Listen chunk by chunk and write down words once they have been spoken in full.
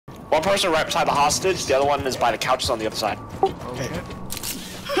One person right beside the hostage, the other one is by the couches on the other side. Okay.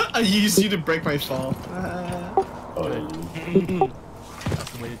 I used you to break my fall. That's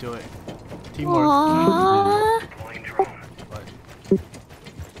the way to do it. Teamwork. Aww. But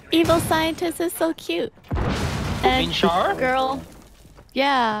Evil scientist is so cute. And Char? girl.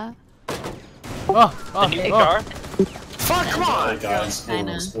 Yeah. The new Char? Fuck, come on! Guys,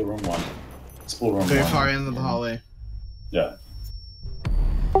 spool room 1. Spool room 1. Very far into the hallway. Yeah.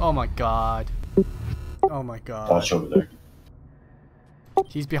 oh my god. Oh my god. Watch over there.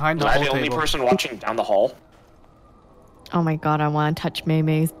 He's behind the Am I whole the only table. person watching down the hall? Oh my god, I want to touch Mei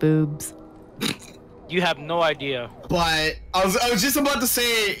Mei's boobs. You have no idea. But I was just about to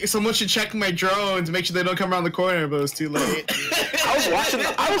say someone should check my drone to make sure they don't come around the corner, but it was too late. I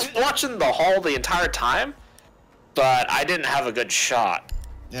was watching the hall the entire time, but I didn't have a good shot.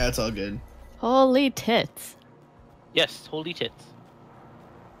 Yeah, it's all good. Holy tits. Yes, holy tits.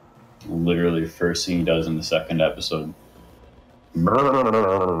 Literally, first thing he does in the second episode.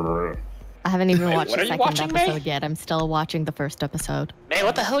 I haven't even Wait, watched what the are you second watching, Mei? episode yet. I'm still watching the first episode. Man,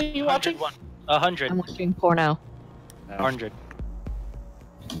 what the hell are you watching? 100. I'm watching porno. 100.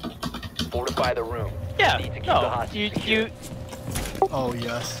 Fortify the room. Yeah, Need to keep the no. hostage You Oh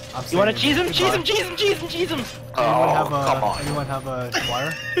yes. I'm you wanna saying cheese him? it. Cheese him, cheese him, cheese him, cheese him! Come on. Anyone have a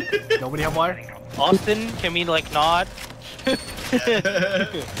wire? Nobody have wire? Austin, can we like not?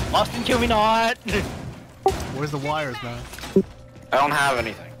 Austin, can we not? Where's the wires, man? I don't have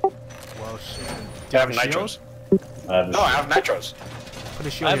anything. Well, shit. Do I have a shield? nitros? I have a No, I have nitros. Put a I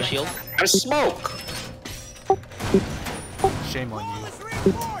shield have a here. shield. I have smoke. Shame on you.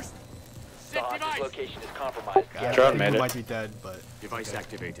 The hostage location is compromised. Yeah, Drone people made it. might be dead, but Device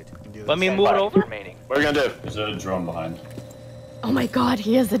activated. you can do Let this. me move it over. Remaining. What are we gonna do? There's a drone behind. Oh my god,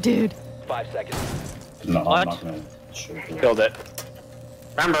 he is a dude. 5 seconds. No, What? I'm not gonna show it. Killed it.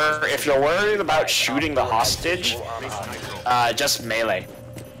 Remember, if you're worried about shooting the hostage, just melee.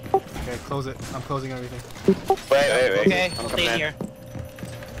 Okay, close it. I'm closing everything. Wait. Okay, I'm I'll coming stay in. here.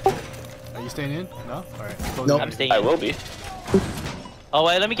 Are you staying in? No? Alright, closing Nope. I'm everything. staying I here. will be. Oh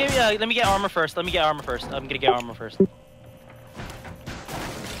wait, let me get armor first. I'm gonna get armor first.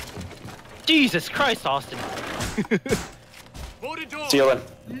 Jesus Christ, Austin. Stealing.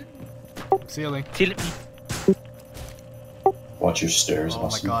 Ceiling. See, Watch your stairs, Oh my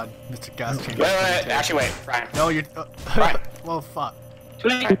Austin. god, Mr. Gas Chamber. Wait. Actually, wait. Ryan. No, you're. Right. Well, fuck. too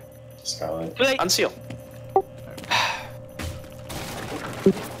late, Skylight. too late. Unseal.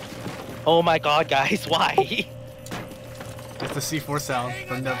 Oh my god, guys, why? It's a C4 sound,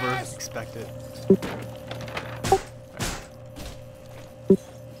 but never expect it.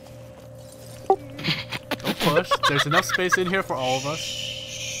 Don't push. There's enough space in here for all of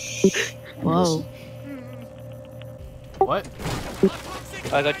us. Whoa. What?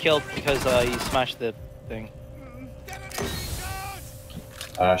 I got killed because he smashed the thing.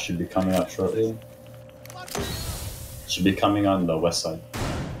 Should be coming out shortly. Should be coming on the west side.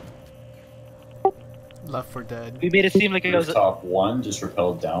 Left for dead. We made it seem like it was. Top 1 just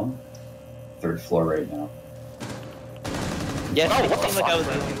repelled down. 3rd floor right now. Yes, Oh, it what the seemed like I was.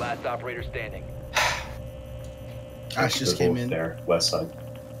 Friendly last operator standing. Ash just They're came both in. there, west side.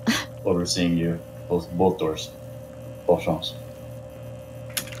 Overseeing you. Both doors. Both chance.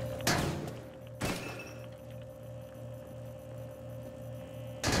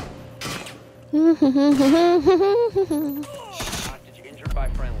 Hostage injured by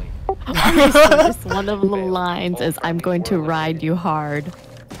friendly. Just one of the lines is, I'm going to ride you hard.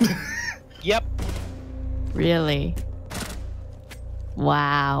 Yep. Really?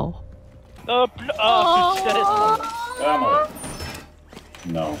 Wow. Ammo.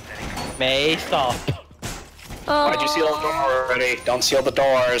 No. May stop. Why'd you seal the door already? Don't seal the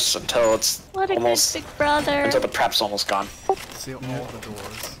doors until it's What a almost good big brother. until the prep's almost gone. Seal all the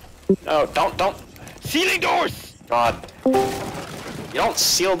doors. No, don't. Sealing doors. God. You don't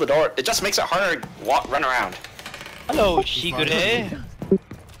seal the door. It just makes it harder to run around. Hello, Shigure.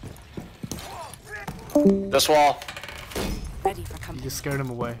 This wall. Ready for You company. just scared him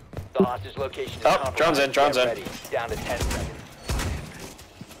away. The hostage location is Oh, compromised. drone's in. Get ready. Down to 10 seconds.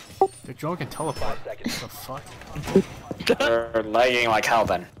 The drone can teleport. 5 seconds. The fuck? They're lagging like hell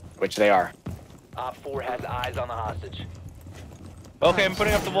then, which they are. Op 4 has eyes on the hostage. Okay, I'm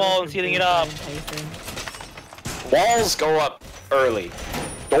putting up the wall and sealing it up. Walls go up early.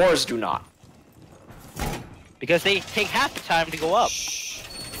 Doors do not. Because they take half the time to go up.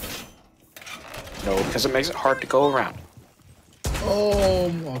 No, because it makes it hard to go around.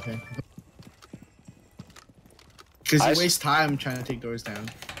 Oh, okay. Because Eyes. you waste time trying to take doors down.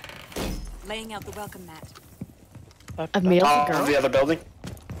 Laying out the welcome mat. A male Oh, girl? the other building?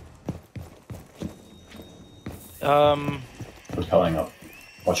 Propelling up.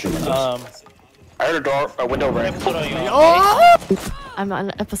 Watch your windows. I heard a window break. Oh! I'm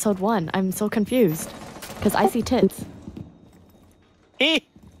on episode 1. I'm so confused. Because I see tits. He.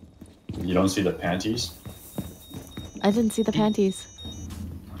 You don't see the panties? I didn't see the panties.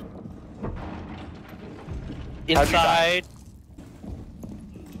 Inside.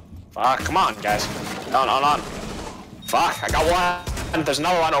 Fuck, come on, guys. On. Fuck, I got one. There's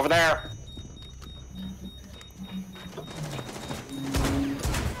another one over there.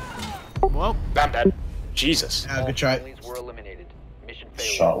 Well, I'm dead. Jesus. Yeah, good try. Friendlies were eliminated. Mission failed.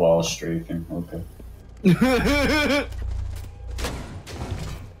 Shot while strafing. Okay.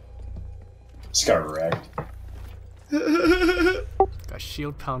 Just got wrecked. got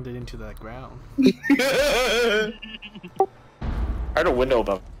shield pounded into the ground. I heard a window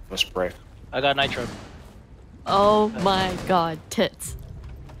above this break. I got nitro. Oh my god, tits.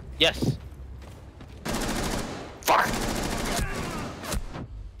 Yes. Fuck.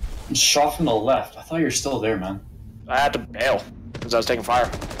 Shot from the left. I thought you were still there, man. I had to bail because I was taking fire.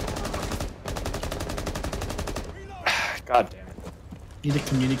 God damn it. Need to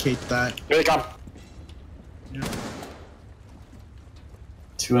communicate that. Here they come.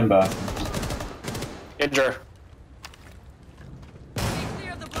 Two in back. Injure.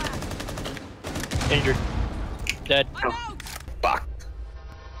 Injured. Dead. Fuck.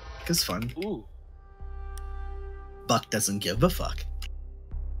 It's fun. Ooh. Buck doesn't give a fuck.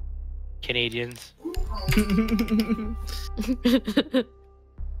 Canadians.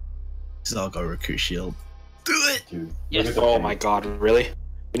 This all go recruit shield. Do it! Dude. Yes. Look at the Oh ping. my god, really?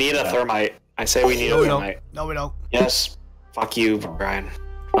 We need a thermite. I say we need No, a we don't. thermite. No, we don't. Yes. Fuck you, Brian.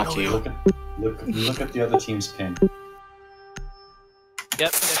 Fuck you. Look at the other team's ping.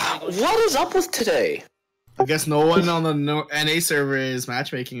 Yep. What is up with today? I guess no one on the NA server is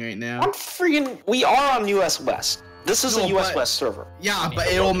matchmaking right now. I'm freaking. We are on US West. This is No, a US but- West server. Yeah, but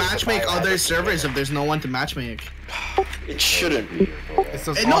it will matchmake other servers if there's no one to matchmake. It shouldn't be. It's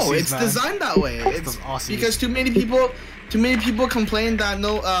those No, Aussies, it's man. designed that way. It's It's those Aussies. because too many people complain that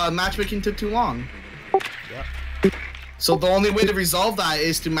no matchmaking took too long. Yep. So the only way to resolve that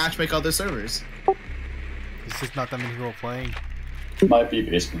is to matchmake other servers. It's just not that many people playing. Might be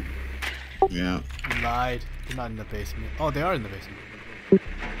basement. Yeah. You lied. They're not in the basement. Oh, they are in the basement.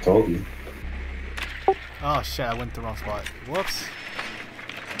 Told you. Oh shit, I went the wrong spot. Whoops.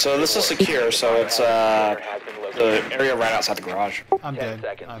 So this is secure. So it's the area right outside the garage. I'm 10 dead.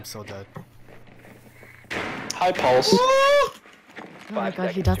 seconds. I'm so dead. Hi, Pulse. Oh my god,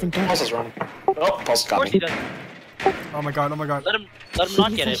 he doesn't get Pulse it. is running. Oh, Pulse Of got course he me. does. Oh my god, oh my god. Let him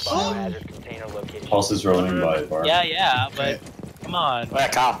not get it. Biohazard container location. Pulse is rolling by bar. Yeah, but come on. Oh yeah,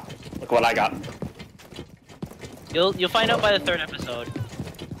 Kyle. Look what I got. You'll find out by the 3rd episode.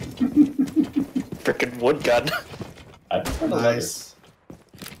 Frickin' wood gun. I prefer the leather. Nice.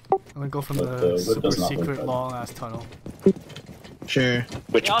 I'm gonna go from But, the wood super does not look secret good. long ass tunnel. Sure.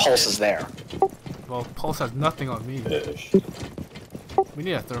 Which Yeah, Pulse is there? Well, Pulse has nothing on me. Fish. We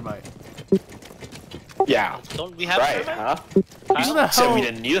need a thermite. Yeah. Don't we have Right, thermite? huh? How You the said hell? we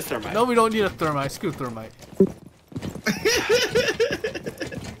didn't need a thermite. No, we don't need a thermite. Screw thermite.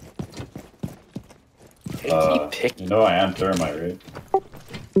 Pick. You know I am thermite, right?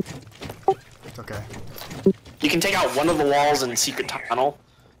 It's okay. You can take out one of the walls in secret tunnel,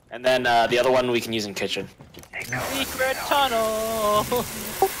 and then the other one we can use in kitchen. Secret tunnel.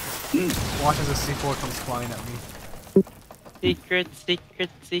 Watch as a C4 comes flying at me. Secret.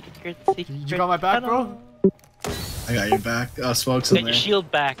 You got my back, bro? I got your back. Smoke's Get in your there.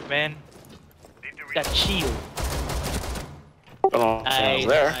 shield back, man. That shield. Oh, Nice,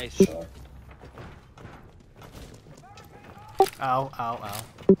 there. nice. Sure. Ow, ow, ow.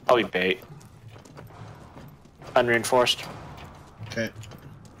 Probably bait. Unreinforced. Okay.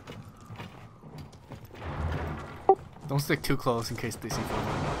 Don't stick too close in case they see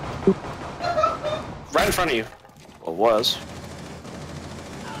further. Right in front of you. Well, it was.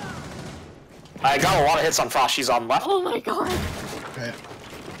 I got a lot of hits on Frost. She's on left. Oh my god. Okay.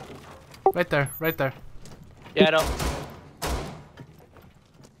 Right there, right there. Yeah, I know.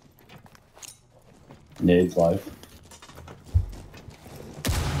 Nades live.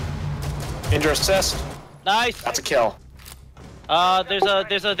 Injure assist. Nice. That's a kill. There's a.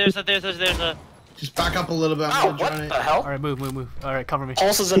 Just back up a little bit. Ow, I'm what gonna the hell? Alright, move. Alright, cover me.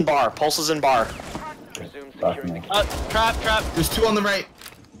 Pulse is in bar. Pulse is in bar. Resume Back securing me. the Trap. There's two on the right.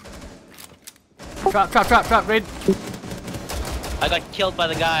 Trap, raid. I got killed by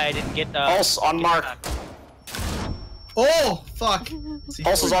the guy. I didn't get. Pulse on mark. Oh, fuck.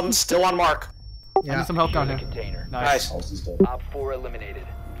 Pulse is on, still on mark. I Yeah. need some help down the here. container. Nice. Nice. Pulse is dead. Op 4 eliminated.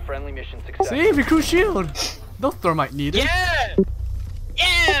 Friendly mission success. See, recruit shield. No thermite needed. Yeah!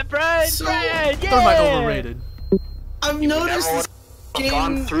 Yeah, Brian! So- Brian! Yeah! Thermite overrated. I've You never noticed would this have game.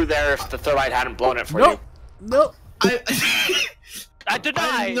 gone through there if the thermite hadn't blown it for Nope. Nope. I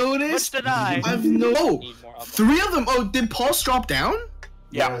deny! I've noticed. What's deny? I've Need more of 3 of them. Oh, did Pulse drop down?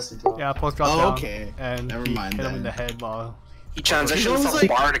 Yeah. Yes, it does. Yeah, post drop Oh, down. okay. And Never he mind hit him in then. the head while. He transitioned It was from like-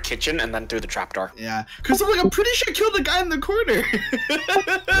 bar to kitchen and then through the trapdoor. Yeah. Cause I'm pretty sure I killed the guy in the corner.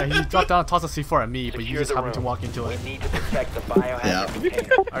 Yeah, he dropped down and tossed a C4 at me, but you Secure just the happened to room. walk into We it. need to protect the biohazard Yeah.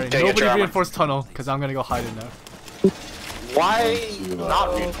 container. Alright, Okay, get nobody your armor. reinforced tunnel, because I'm gonna go hide in there. Why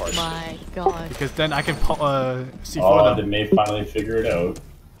not reinforced? My God. Because then I can C4 Oh, they them. may finally figure it out.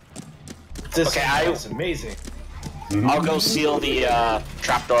 This Okay, is amazing. I'll go seal the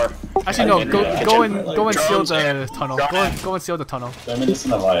trapdoor. Actually, no, I go didn't- go I and didn't go and like seal drones the and tunnel. drones. Go and seal the tunnel.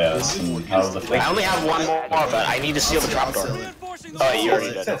 Reminiscent of IS and how the I only have one more, but I need to seal the trapdoor. Oh, you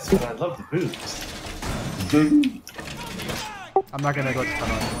already did. That's what I love the boost. I'm not gonna go to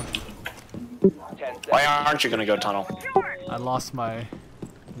tunnel anymore. 10 seconds. Why aren't you gonna go tunnel? I lost my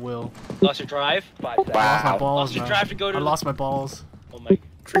will. Lost your drive? 5 seconds. I lost my Wow. balls, Lost your man. drive to go to I the- lost my balls. Oh my.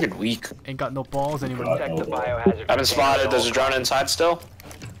 Freaking weak. Ain't got no balls anymore. Protect the biohazard I've been spotted. There's a container. drone inside still.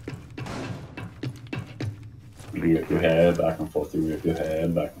 You whip your head back and forth, you whip your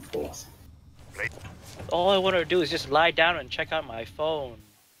head back and forth. All I want to do is just lie down and check out my phone.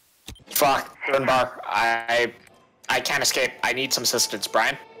 Fuck. Turn bar. I can't escape. I need some assistance,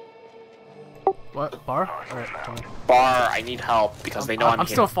 Brian. What? Bar? Alright, come on. Bar. I need help because they know I'm I'm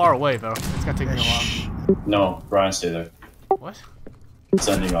here. still far away, though. It's gonna take me a while. No, Brian, stay there. What?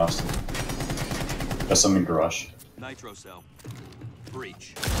 Sending Austin. Got some in garage. Nitro cell.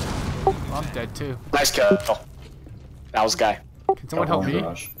 Breach. Well, I'm dead too. Nice kill. That was the guy. Can someone Couple help in me?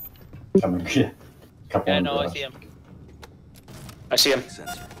 garage. Coming, yeah. Couple Yeah, in no, I garage. see him. I see him.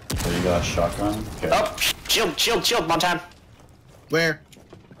 Sensor. So you got a shotgun? Okay. Oh, shield, shield, shield. Montan. Where?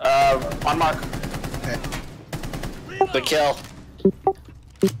 On mark. Okay. The kill.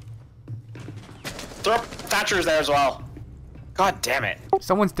 Throw Thatcher's there as well. God damn it.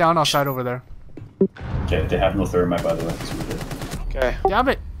 Someone's down outside over there. Okay, they have no thermite by the way. So we're good. Okay. Damn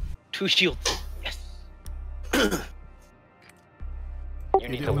it! 2 shields. Yes. You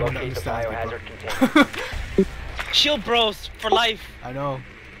need You're to the only one locate the that biohazard container. Shield bros for life. I know.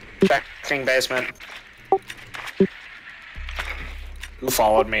 Checking basement. Who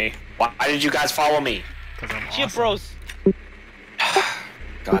followed me? Why did you guys follow me? Because I'm Shield awesome. bros.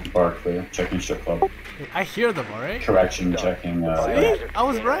 God. Bar clear. Checking strip club. Hey, I hear them, alright? Correction, checking. See? I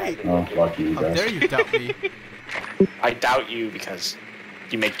was right. Oh, lucky you How guys. dare you doubt me? I doubt you because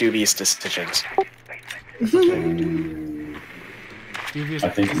you make dubious decisions. Devious I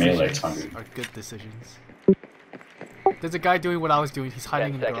think Melee's decisions hungry. are good decisions. There's a guy doing what I was doing. He's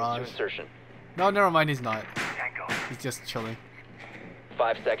hiding 10 in the seconds to garage. insertion. No, never mind. He's not. He's just chilling.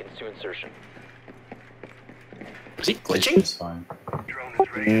 5 seconds to insertion. Is he glitching? It's fine.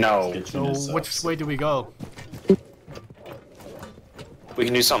 No. Kitchen is, So which way do we go? We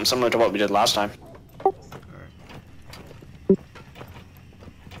can do something similar to what we did last time.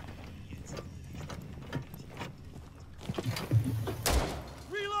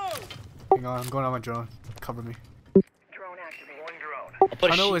 Hang on, I'm going on my drone. Cover me. I'll put a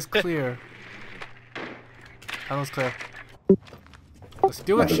Tunnel shield. is clear. Tunnel's clear. Let's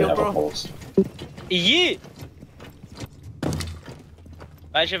do Why it, do they shield have a bro. pulse? Yeah.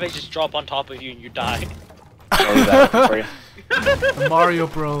 Imagine if I just drop on top of you and you die. I'll leave that open for you. The Mario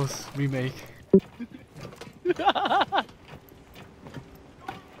Bros. remake.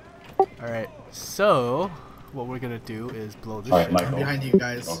 Alright, so what we're gonna do is blow this Alright, shit. Michael. Behind you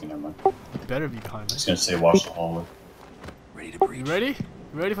guys. Okay, never mind. You better be behind me. Just gonna say watch the hallway. Ready to breach. You ready?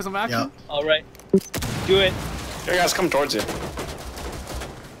 You ready for some action? Yep. All right. Do it. Here, guys, come towards you.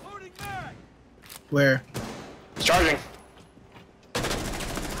 Where? It's charging.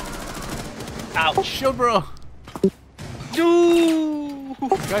 Ouch. Shield bro! No.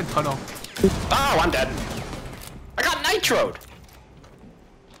 Guy in tunnel. Oh, I'm dead. I got nitroed.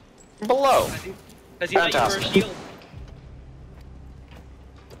 Below. Does he not use Fantastic. for a shield?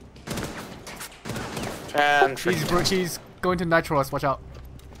 And He's going to nitro us, watch out.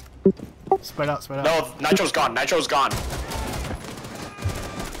 Spread out, spread out. no, nitro's gone. Nitro's gone.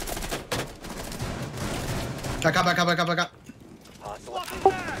 Back up, back up, back up, back up. Hostile.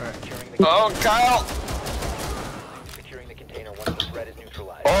 Securing the Oh, Kyle. securing the container once the threat is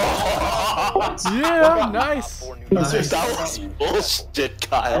neutralized. Oh, Yeah, nice! Four that neutralized. was bullshit,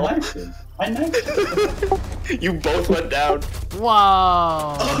 I Kyle. knifed him. I knifed him. You both went down.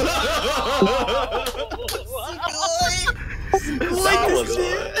 Wow! That was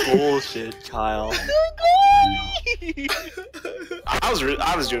bullshit, Kyle.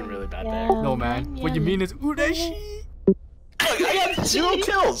 I was doing really bad there. No, man. What you mean is Ureshi. I got 0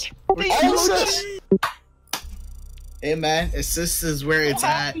 kills. All assists. Hey man, assist is where it's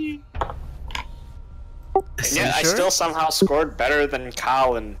at. And yet, I still somehow scored better than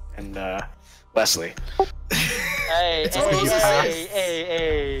Kyle and Wesley. Hey,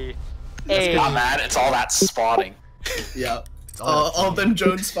 hey. Not mad. It's all that spawning. Yeah. All them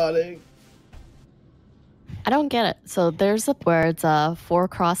drone spotting. I don't get it. So there's a where it's a 4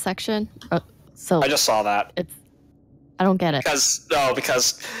 cross section. So I just saw that. I don't get it. Because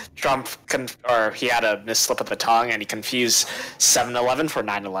Trump he had a misslip of the tongue and he confused 7-Eleven for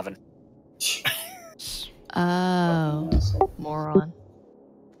 9-11. Oh, moron.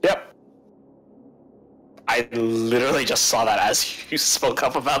 Yep. I literally just saw that as you spoke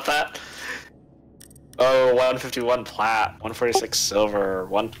up about that. Oh, 151 plat, 146 silver,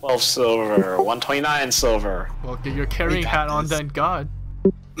 112 silver, 129 silver. Well, get your carrying hat on then, God.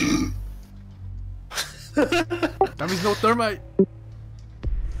 That means no thermite.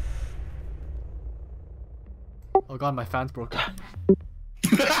 Oh god, my fan's broken.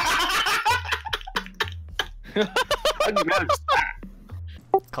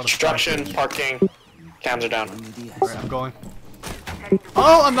 Construction, parking, cams are down. Alright, I'm going.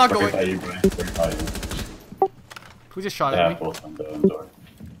 Oh, I'm not going. Who just shot at me? Both on the door.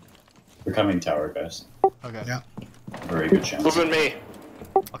 We're coming tower, guys. Okay. Yeah. Very good chance. Moving me.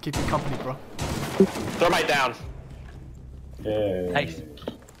 I'll keep you company, bro. Thermite down. Yay. Nice.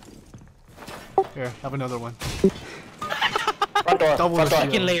 Here, have another one. Front door. Double front the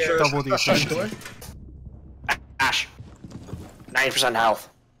door. shield. layer. Double the Front efficiency. door. Ash. 90% health.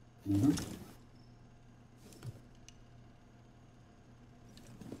 Mhm.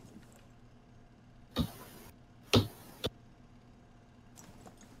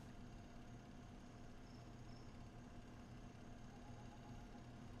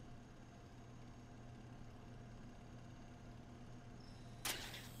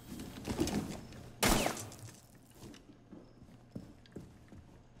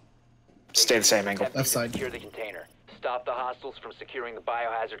 Stay the same angle. Left side. Secure the container. Stop the hostiles from securing the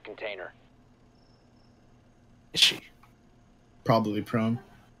biohazard container. Is she? Probably prone.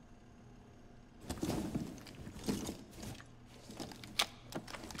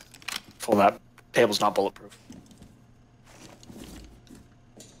 Full that table's not bulletproof.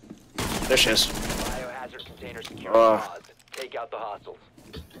 There she is. Biohazard container secure. Pause. Take out the hostiles.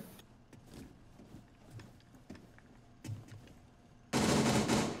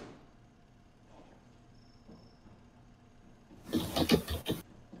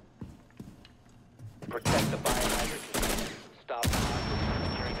 Protect the biohazard container. Stop the hostiles from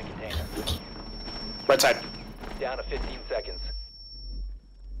securing the container. Right side. Down to 15 seconds.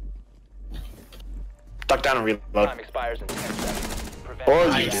 Duck down and reload. Time expires in 10 seconds. Prevent Or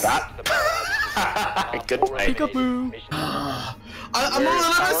the you do biohazard that. the biohazard Good container. night. Peekaboo. Mission I'm a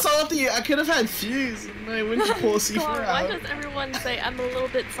little bit salty. I could have had fuse. And I went to pull C4 Come on, why out. does everyone say I'm a little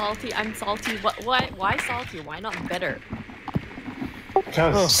bit salty? I'm salty. Why salty? Why not bitter?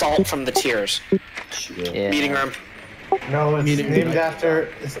 Salt from the tiers. Meeting room. No, it's Meeting named room. after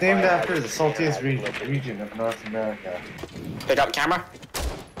the saltiest region of North America. Pick up camera.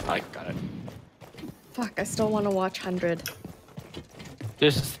 I got it. Fuck, I still want to watch 100.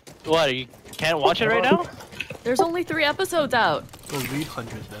 This what? You can't watch it right now? There's only 3 episodes out. Go read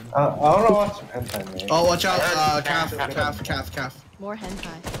 100 then. I want to watch some hentai, mate. Oh, watch out. Calf. More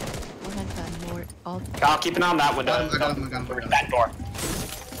hentai. More hentai. More all. Kyle, keep an eye on that window. I got him. That door.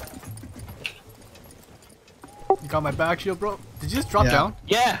 You got my back shield, bro? Did you just drop Yeah. down?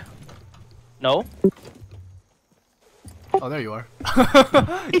 Yeah. No. Oh, there you are.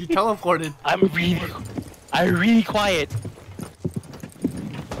 You teleported. I'm really quiet.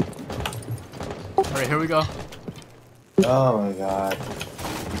 Alright, here we go. Oh my god.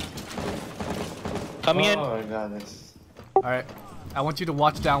 Coming in. Oh my god, this. Alright. I want you to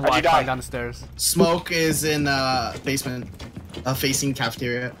watch down while I How'd you climb die? down the stairs. Smoke is in basement, facing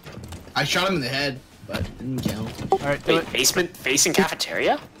cafeteria. I shot him in the head, but didn't kill. Alright, do Wait, it. basement facing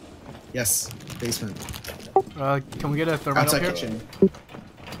cafeteria? Yes, basement. Can we get a thermite up Outside here? kitchen.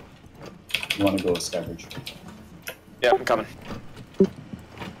 You want to go with scavenge? Yeah, I'm coming.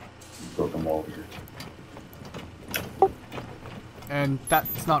 Broken wall here. And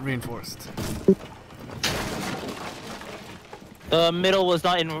that's not reinforced. The middle was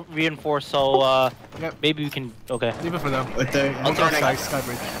not reinforced, so Yep. maybe we can. Okay. Leave it for them. Right there. I'll go turning. sky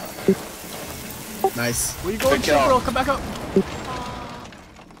bridge. Nice. Where you going, Good kill. bro? Come back up.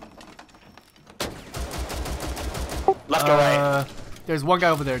 Left or right? There's one guy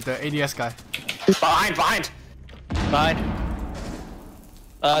over there, the ADS guy. Behind. Fine.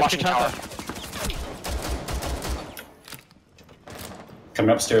 Watching tower. Chichanka.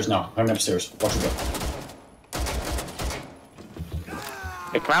 Coming upstairs now. Coming upstairs. Watch it go.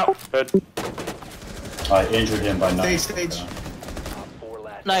 Pick him out. Good. I injured him by 9. Stage.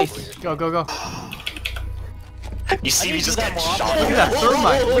 Nice. Go. You see I me need to just do get that more shot. Look at that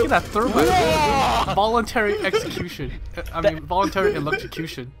thermite. Look at that thermite. Voluntary execution. I mean, voluntary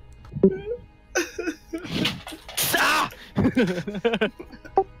electrocution. Ah! That's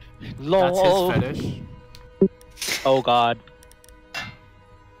Lol. his fetish. Oh god.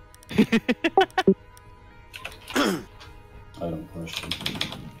 I don't question.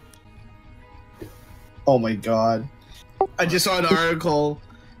 Oh my god. I just saw an article.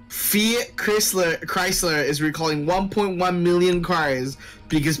 Fiat Chrysler is recalling 1.1 million cars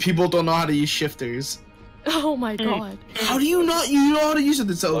because people don't know how to use shifters. Oh my god. How do you not know how to use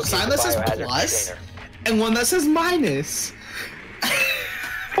it? So Locate sign the that says biohazard plus container. and one that says minus. I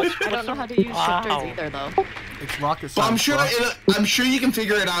don't know how to use shifters Wow. either though. It's rocket But I'm science. sure bro. I'm sure you can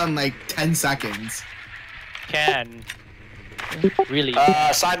figure it out in like 10 seconds. Can. Really?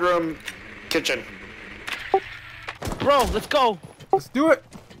 Side room, kitchen. Bro, let's go. Let's do it.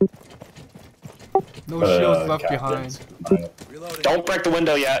 No shields left Captains. behind. Don't break the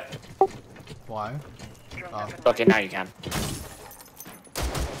window yet. Why? Okay, now you can.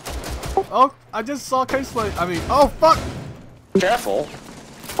 Oh, I just saw kslay. I mean, oh fuck! Careful.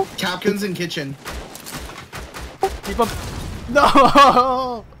 Captain's in kitchen. Keep up.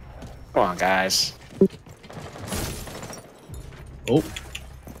 No! Come on, guys. Oh.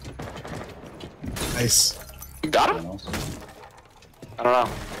 Nice. You got him? I don't know.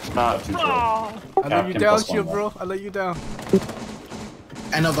 Not too far. I let you Captain down, plus shield, one bro. I let you down.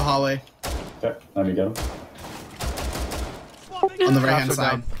 End of the hallway. Okay, let me get him. On the right hand Traps are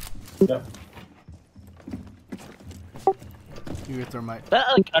side. Yep. You get thermite. Is that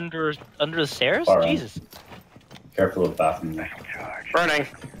like under the stairs? Alright. Jesus. Careful with bathroom there. Burning.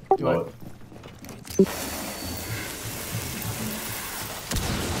 Do Blow it. it.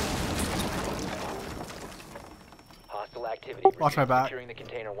 Hostile activity. Watch my back. Securing the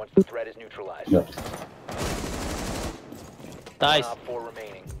container once the threat is neutralized. Yep. Nice. One op 4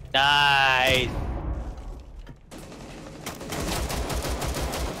 remaining. Nice.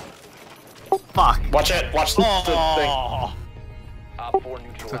 Fuck. Watch it. Watch the thing. Oh. Op 4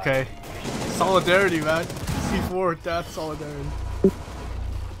 neutralized. It's okay. Solidarity, man. C4, death, solidarity.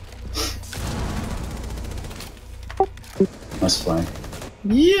 Nice flank.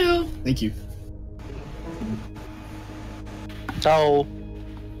 Yeah. Thank you. So.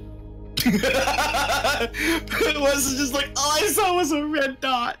 It was just like all I saw was a red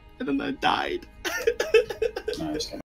dot, and then I died. Nice.